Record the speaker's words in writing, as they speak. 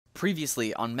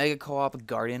Previously on Mega Co-op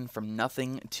Garden from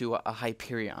nothing to a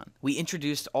Hyperion, we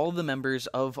introduced all of the members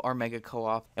of our Mega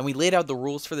Co-op, and we laid out the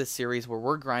rules for this series where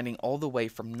we're grinding all the way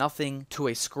from nothing to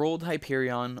a scrolled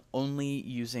Hyperion only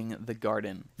using the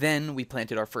garden. Then we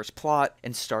planted our first plot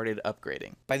and started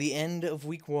upgrading. By the end of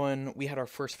week 1, we had our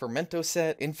first fermento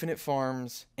set, infinite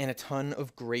farms, and a ton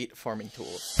of great farming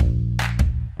tools.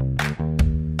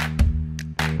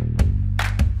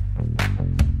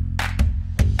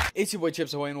 It's your boy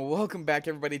Chips Ahoy, and welcome back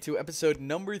everybody to episode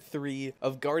number 3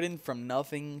 of Garden from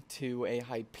Nothing to a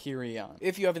Hyperion.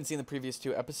 If you haven't seen the previous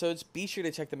 2 episodes, be sure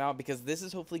to check them out because this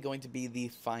is hopefully going to be the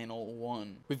final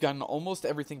one. We've gotten almost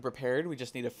everything prepared, we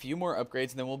just need a few more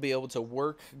upgrades and then we'll be able to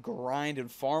work, grind, and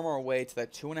farm our way to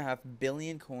that 2.5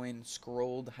 billion coin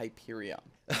scrolled Hyperion.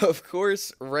 Of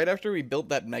course, right after we built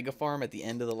that mega farm at the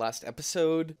end of the last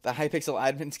episode, the Hypixel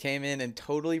admins came in and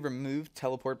totally removed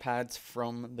teleport pads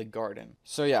from the garden.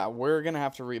 So yeah, we're gonna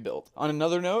have to rebuild. On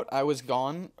another note, I was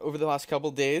gone over the last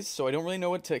couple days, so I don't really know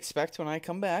what to expect when I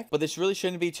come back, but this really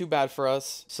shouldn't be too bad for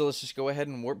us. So let's just go ahead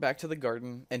and warp back to the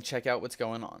garden and check out what's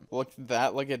going on. Look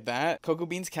at that. Cocoa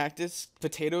beans, cactus,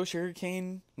 potato,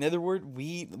 sugarcane, netherwort,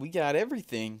 wheat, we got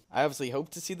everything. I obviously hope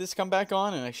to see this come back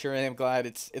on, and I sure am glad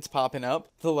it's popping up.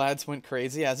 The lads went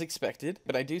crazy as expected,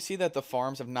 but I do see that the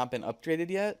farms have not been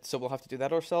upgraded yet, so we'll have to do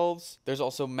that ourselves. There's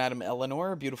also Madam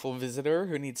Eleanor, a beautiful visitor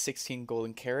who needs 16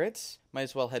 golden carrots. Might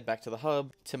as well head back to the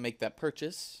hub to make that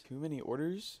purchase. Too many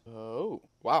orders? Oh,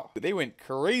 wow. They went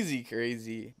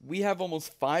crazy. We have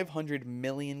almost 500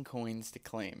 million coins to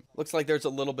claim. Looks like there's a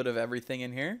little bit of everything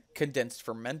in here. Condensed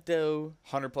fermento,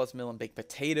 100+ million baked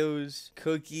potatoes,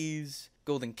 cookies,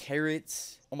 golden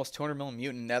carrots, almost 200 million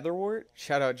mutant netherwort.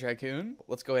 Shout out Dragoon.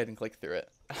 Let's go ahead and click through it.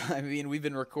 I mean, we've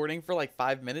been recording for like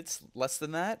 5 minutes, less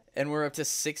than that, and we're up to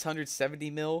 670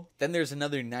 mil. Then there's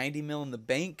another 90 mil in the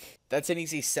bank. That's an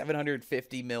easy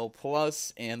 750 mil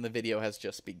plus, and the video has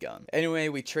just begun. Anyway,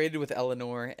 we traded with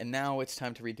Eleanor, and now it's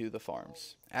time to redo the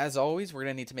farms. As always, we're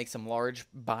going to need to make some large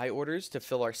buy orders to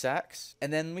fill our sacks,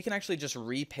 and then we can actually just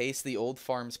repaste the old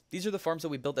farms. These are the farms that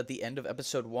we built at the end of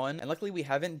episode 1, and luckily we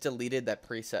haven't deleted that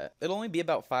preset. It'll only be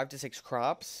about 5 to 6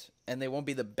 crops, and they won't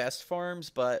be the best farms,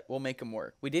 but we'll make them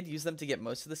work. We did use them to get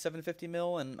most of the 750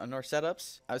 mil on our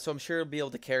setups, so I'm sure it'll be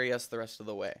able to carry us the rest of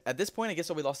the way. At this point, I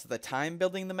guess we lost the time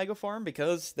building the mega farm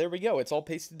because there we go, it's all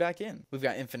pasted back in. We've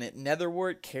got infinite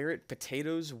netherwort, carrot,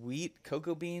 potatoes, wheat,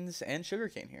 cocoa beans, and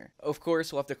sugarcane here. Of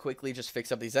course, we'll have to quickly just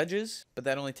fix up these edges, but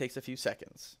that only takes a few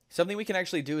seconds. Something we can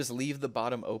actually do is leave the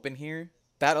bottom open here.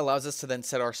 That allows us to then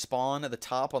set our spawn at the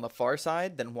top on the far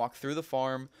side, then walk through the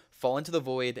farm, fall into the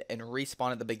void, and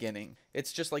respawn at the beginning.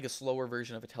 It's just like a slower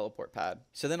version of a teleport pad.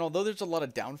 So then, although there's a lot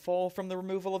of downfall from the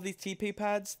removal of these TP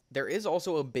pads, there is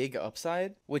also a big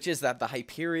upside, which is that the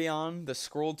Hyperion, the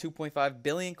scrolled 2.5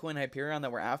 billion coin Hyperion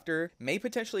that we're after, may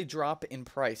potentially drop in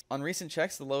price. On recent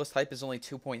checks, the lowest hype is only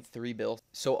 2.3 bill,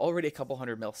 so already a couple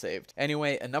 100 mil saved.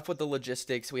 Anyway, enough with the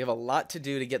logistics. We have a lot to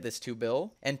do to get this 2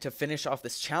 bill, and to finish off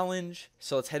this challenge,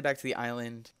 so let's head back to the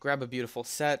island, grab a beautiful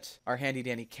set, our handy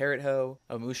dandy carrot hoe,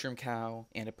 a mushroom cow,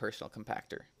 and a personal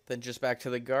compactor. Then just back to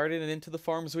the garden and into the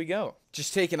farms we go.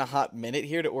 Just taking a hot minute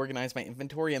here to organize my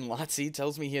inventory, and Lotzi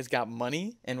tells me he has got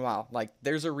money. And wow, like,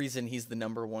 there's a reason he's the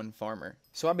 #1 farmer.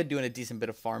 So I've been doing a decent bit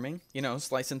of farming, you know,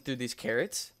 slicing through these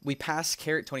carrots. We passed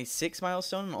carrot 26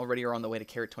 milestone and already are on the way to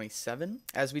carrot 27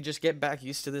 as we just get back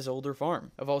used to this older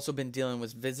farm. I've also been dealing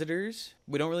with visitors.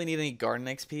 We don't really need any garden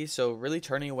XP, so really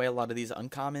turning away a lot of these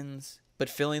uncommons, but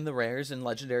filling the rares and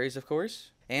legendaries, of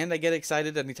course. And I get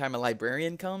excited anytime a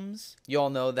librarian comes. You all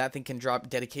know that thing can drop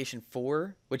dedication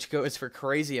 4, which goes for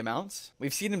crazy amounts.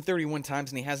 We've seen him 31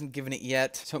 times and he hasn't given it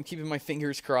yet, so I'm keeping my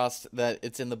fingers crossed that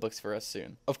it's in the books for us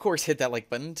soon. Of course, hit that like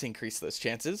button to increase those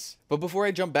chances. But before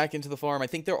I jump back into the farm, I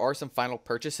think there are some final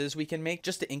purchases we can make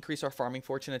just to increase our farming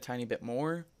fortune a tiny bit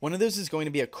more. One of those is going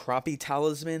to be a crappie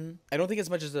talisman. I don't think as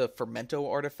much as a fermento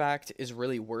artifact is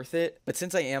really worth it, but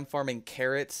since I am farming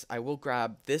carrots, I will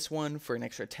grab this one for an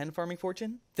extra 10 farming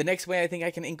fortune. The next way I think I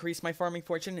can increase my farming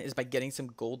fortune is by getting some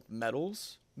gold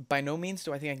medals. By no means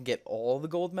do I think I can get all the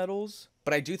gold medals,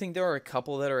 but I do think there are a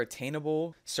couple that are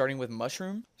attainable, starting with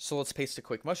mushroom. So let's paste a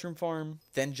quick mushroom farm,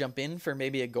 then jump in for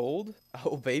maybe a gold.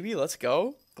 Oh baby, let's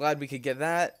go. Glad we could get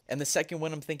that. And the second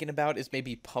one I'm thinking about is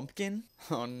maybe pumpkin.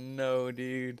 Oh no,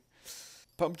 dude.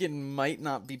 Pumpkin might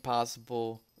not be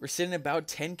possible. We're sitting about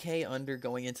 10k under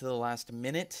going into the last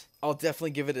minute. I'll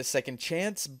definitely give it a second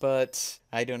chance, but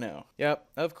I don't know. Yep,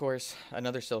 of course,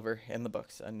 another silver in the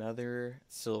books. Another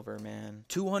silver, man.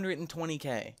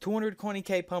 220k.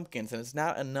 220k pumpkins, and it's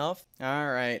not enough?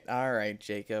 All right,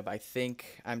 Jacob. I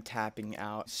think I'm tapping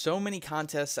out. So many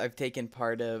contests I've taken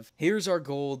part of. Here's our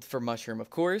gold for mushroom, of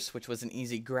course, which was an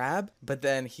easy grab, but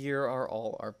then here are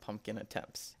all our pumpkin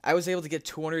attempts. I was able to get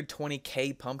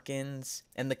 220k pumpkins,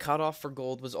 and the cutoff for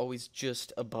gold was always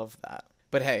just above that.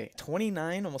 But hey,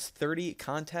 29, almost 30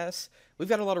 contests. We've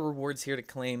got a lot of rewards here to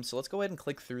claim, so let's go ahead and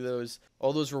click through those.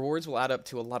 All those rewards will add up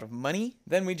to a lot of money.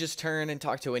 Then we just turn and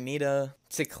talk to Anita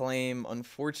to claim,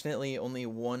 unfortunately, only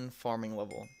one farming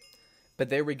level. But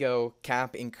there we go,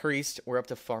 cap increased, we're up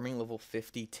to farming level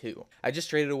 52. I just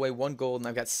traded away 1 gold and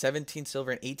I've got 17 silver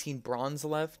and 18 bronze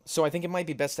left. So I think it might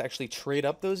be best to actually trade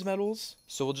up those metals.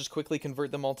 So we'll just quickly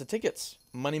convert them all to tickets.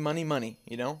 Money, money, money,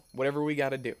 you know, whatever we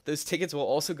gotta do. Those tickets will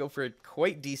also go for a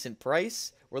quite decent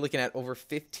price. We're looking at over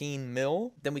 15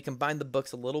 mil. Then we combine the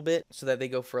books a little bit so that they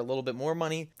go for a little bit more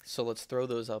money. So let's throw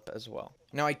those up as well.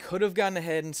 Now I could have gotten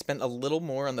ahead and spent a little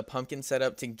more on the pumpkin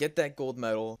setup to get that gold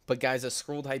medal. But guys, a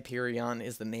scrolled Hyperion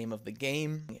is the name of the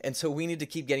game. And so we need to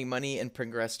keep getting money and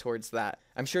progress towards that.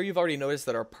 I'm sure you've already noticed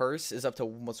that our purse is up to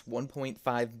almost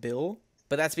 1.5 bill.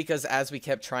 But that's because as we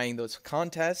kept trying those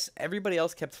contests, everybody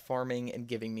else kept farming and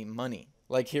giving me money.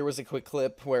 Like here was a quick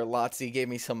clip where Lotzi gave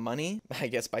me some money. I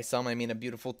guess by some I mean a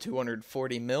beautiful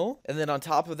 240 mil. And then on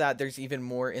top of that, there's even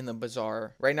more in the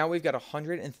bazaar. Right now we've got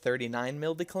 139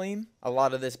 mil to claim. A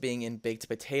lot of this being in baked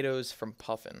potatoes from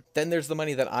Puffin. Then there's the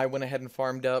money that I went ahead and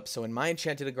farmed up. So in my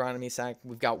enchanted agronomy sack,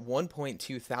 we've got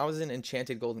 1.2 thousand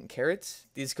enchanted golden carrots.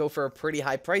 These go for a pretty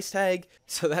high price tag.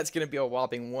 So that's going to be a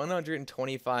whopping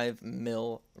 125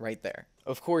 mil right there.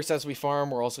 Of course, as we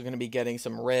farm, we're also going to be getting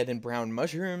some red and brown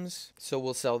mushrooms, so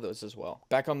we'll sell those as well.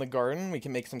 Back on the garden, we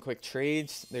can make some quick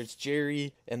trades. There's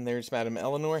Jerry, and there's Madam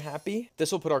Eleanor happy.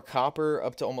 This will put our copper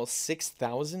up to almost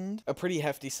 6,000, a pretty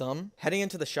hefty sum. Heading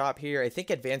into the shop here, I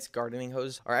think advanced gardening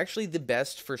hose are actually the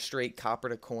best for straight copper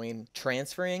to coin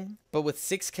transferring. But with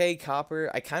 6k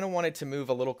copper, I kind of wanted to move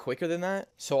a little quicker than that,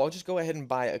 so I'll just go ahead and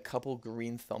buy a couple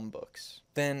green thumb books.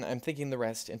 Then I'm thinking the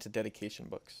rest into dedication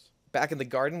books. Back in the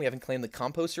garden, we haven't claimed the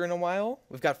composter in a while.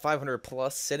 We've got 500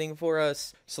 plus sitting for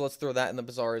us, so let's throw that in the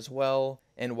bazaar as well.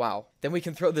 And wow, then we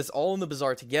can throw this all in the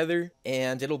bazaar together,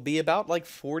 and it'll be about like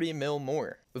 40 mil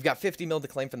more. We've got 50 mil to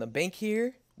claim from the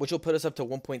Bankhier, which will put us up to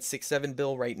 1.67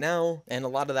 bill right now, and a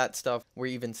lot of that stuff we're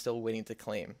even still waiting to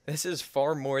claim. This is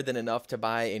far more than enough to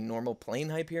buy a normal plain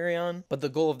Hyperion, but the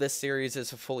goal of this series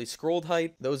is a fully scrolled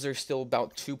hype. Those are still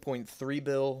about 2.3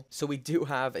 bill, so we do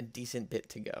have a decent bit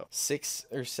to go.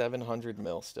 600 or 700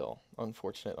 mil still.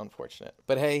 Unfortunate.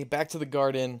 But hey, back to the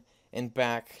garden. And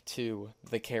back to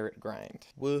the carrot grind.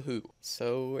 Woohoo.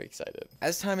 So excited.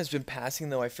 As time has been passing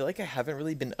though, I feel like I haven't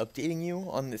really been updating you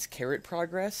on this carrot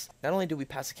progress. Not only did we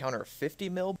pass a counter of 50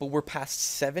 mil, but we're past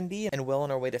 70 and well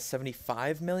on our way to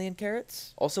 75 million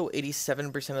carrots. Also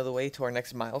 87% of the way to our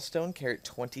next milestone, carrot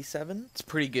 27. It's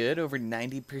pretty good, over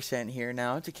 90% here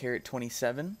now to carrot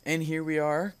 27. And here we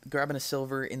are, grabbing a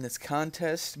silver in this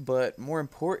contest, but more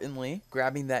importantly,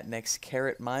 grabbing that next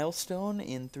carrot milestone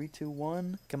in 3, 2,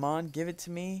 1. Come on. Give it to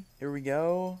me. Here we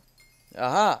go.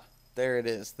 Aha! There it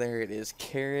is.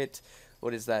 Carrot,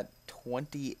 what is that?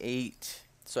 28.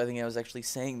 So I think I was actually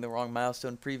saying the wrong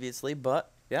milestone previously, but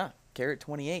yeah, carrot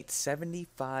 28.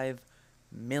 75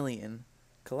 million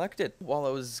collected. While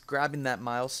I was grabbing that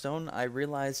milestone, I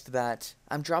realized that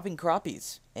I'm dropping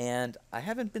crappies, and I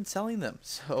haven't been selling them.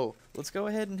 So let's go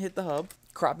ahead and hit the hub.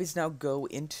 Crappies now go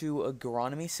into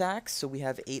agronomy sacks, so we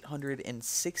have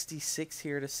 866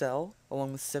 here to sell,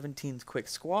 along with 17 quick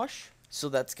squash. So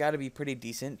that's got to be pretty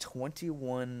decent.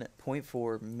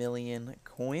 21.4 million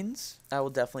coins. I will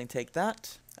definitely take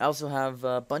that. I also have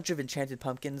a bunch of enchanted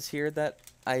pumpkins here that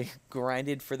I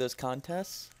grinded for those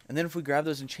contests. And then if we grab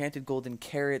those enchanted golden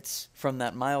carrots from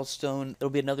that milestone, it'll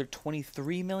be another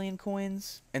 23 million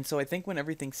coins. And so I think when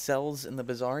everything sells in the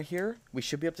bazaar here, we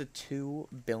should be up to 2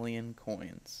 billion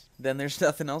coins. Then there's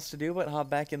nothing else to do but hop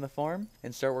back in the farm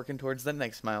and start working towards the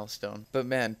next milestone. But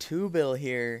man, 2 bill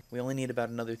here. We only need about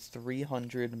another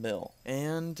 300 mil.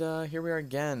 And here we are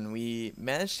again. We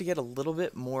managed to get a little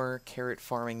bit more carrot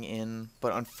farming in,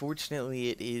 but unfortunately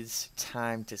it is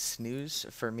time to snooze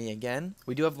for me again.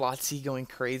 We do have Lotzi going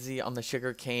crazy on the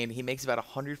sugar cane. He makes about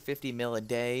 150 mil a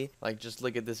day. Like, just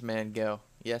look at this man go.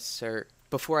 Yes, sir.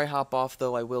 Before I hop off,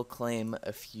 though, I will claim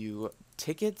a few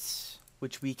tickets,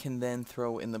 which we can then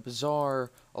throw in the bazaar,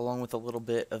 along with a little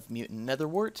bit of mutant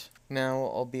netherwort. Now,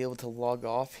 I'll be able to log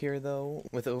off here, though,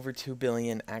 with over 2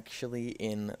 billion actually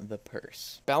in the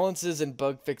purse. Balances and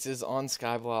bug fixes on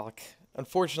Skyblock.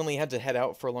 Unfortunately, had to head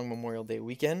out for a long Memorial Day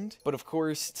weekend. But of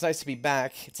course, it's nice to be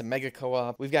back. It's a mega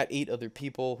co-op. We've got 8 other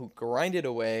people who grinded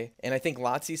away. And I think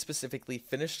Lotzie specifically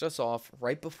finished us off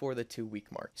right before the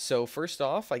 2-week mark. So first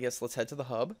off, I guess let's head to the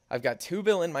hub. I've got 2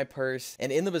 bill in my purse.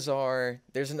 And in the bazaar,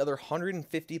 there's another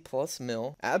 150 plus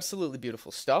mil. Absolutely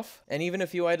beautiful stuff. And even a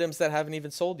few items that haven't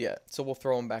even sold yet. So we'll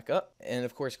throw them back up. And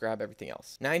of course, grab everything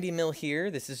else. 90 mil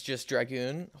here. This is just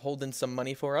Dragoon holding some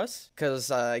money for us. Because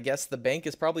I guess the bank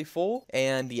is probably full.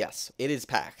 And yes, it is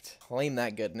packed. Claim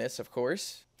that goodness, of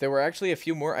course. There were actually a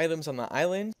few more items on the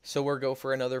island, so we'll go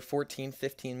for another 14,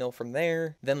 15 mil from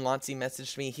there. Then Lotzie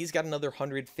messaged me. He's got another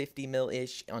 150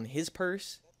 mil-ish on his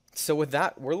purse. So with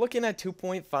that, we're looking at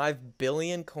 2.5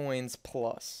 billion coins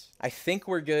plus. I think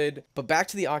we're good, but back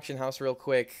to the auction house real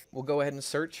quick. We'll go ahead and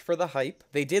search for the hype.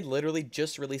 They did literally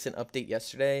just release an update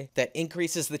yesterday that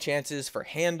increases the chances for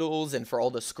handles and for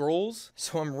all the scrolls.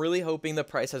 So I'm really hoping the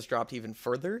price has dropped even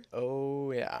further.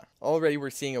 Oh yeah. Already we're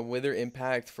seeing a wither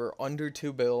impact for under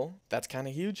 2 bill. That's kind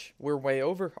of huge. We're way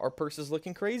over. Our purse is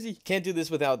looking crazy. Can't do this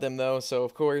without them though. So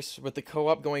of course, with the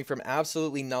co-op going from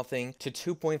absolutely nothing to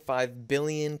 2.5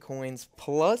 billion coins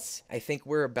plus, I think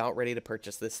we're about ready to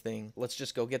purchase this thing. Let's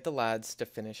just go get the lads to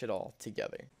finish it all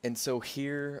together. And so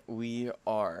here we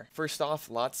are. First off,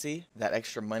 Lotzie, that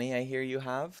extra money I hear you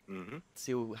have. Let's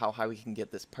see how high we can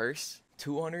get this purse.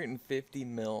 250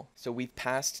 mil. So we've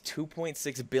passed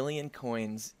 2.6 billion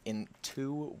coins in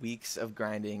 2 weeks of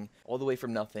grinding all the way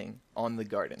from nothing on the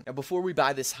garden. Now before we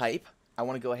buy this hype, I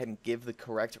want to go ahead and give the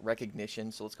correct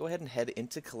recognition. So let's go ahead and head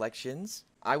into collections.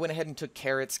 I went ahead and took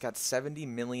carrots, got 70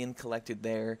 million collected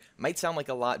there. Might sound like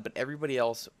a lot, but everybody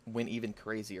else went even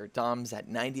crazier. Dom's at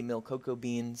 90 mil cocoa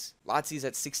beans. Lotzie's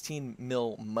at 16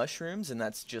 mil mushrooms, and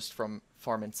that's just from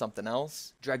farming something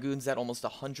else. Dragoon's at almost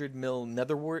 100 mil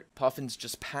netherwort. Puffin's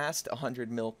just past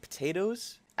 100 mil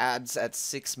potatoes. Abs at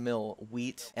 6 mil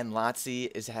wheat. And Lotzie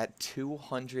is at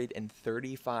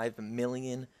 235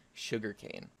 million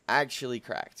sugarcane. Actually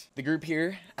cracked. The group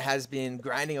here has been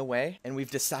grinding away, and we've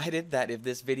decided that if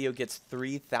this video gets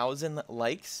 3,000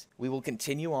 likes, we will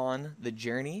continue on the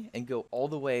journey and go all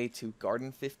the way to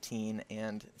Garden 15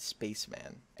 and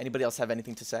Spaceman. Anybody else have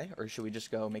anything to say, or should we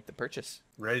just go make the purchase?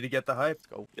 Ready to get the hype? Let's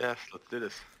go. Yeah, let's do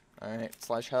this. All right,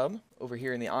 /hub. Over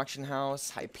here in the auction house,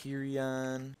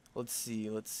 Hyperion. Let's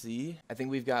see. I think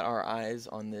we've got our eyes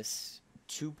on this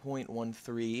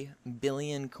 2.13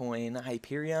 billion coin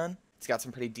Hyperion. It's got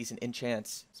some pretty decent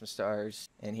enchants, some stars,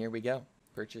 and here we go.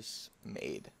 Purchase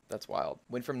made. That's wild.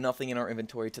 Went from nothing in our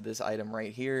inventory to this item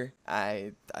right here.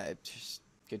 I just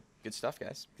good stuff,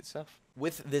 guys. Good stuff.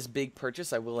 With this big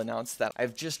purchase, I will announce that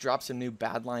I've just dropped some new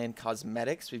Badlion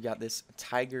cosmetics. We've got this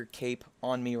tiger cape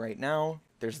on me right now.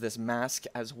 There's this mask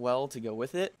as well to go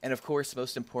with it. And of course,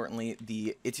 most importantly,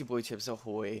 the It's Your Boy Chips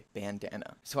Ahoy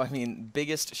bandana. So I mean,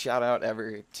 biggest shout out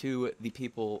ever to the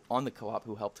people on the co-op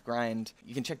who helped grind.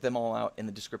 You can check them all out in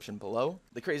the description below.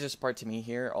 The craziest part to me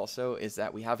here also is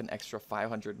that we have an extra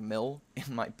 500 mil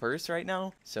in my purse right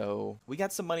now. So we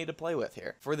got some money to play with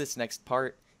here for this next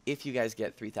part. If you guys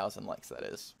get 3,000 likes, that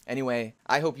is. Anyway,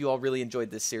 I hope you all really enjoyed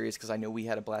this series because I know we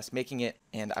had a blast making it,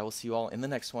 and I will see you all in the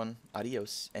next one.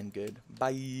 Adios and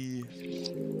goodbye.